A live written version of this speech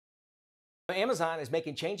Amazon is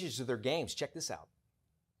making changes to their games. Check this out.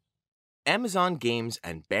 Amazon Games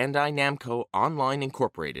and Bandai Namco Online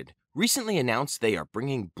Incorporated recently announced they are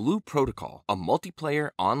bringing Blue Protocol, a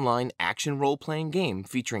multiplayer online action role-playing game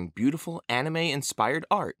featuring beautiful anime-inspired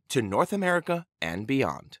art, to North America and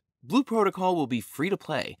beyond. Blue Protocol will be free to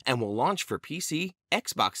play and will launch for PC,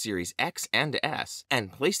 Xbox Series X and S,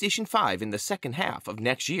 and PlayStation 5 in the second half of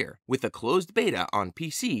next year, with a closed beta on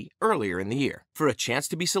PC earlier in the year. For a chance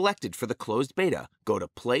to be selected for the closed beta, go to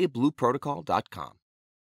playblueprotocol.com.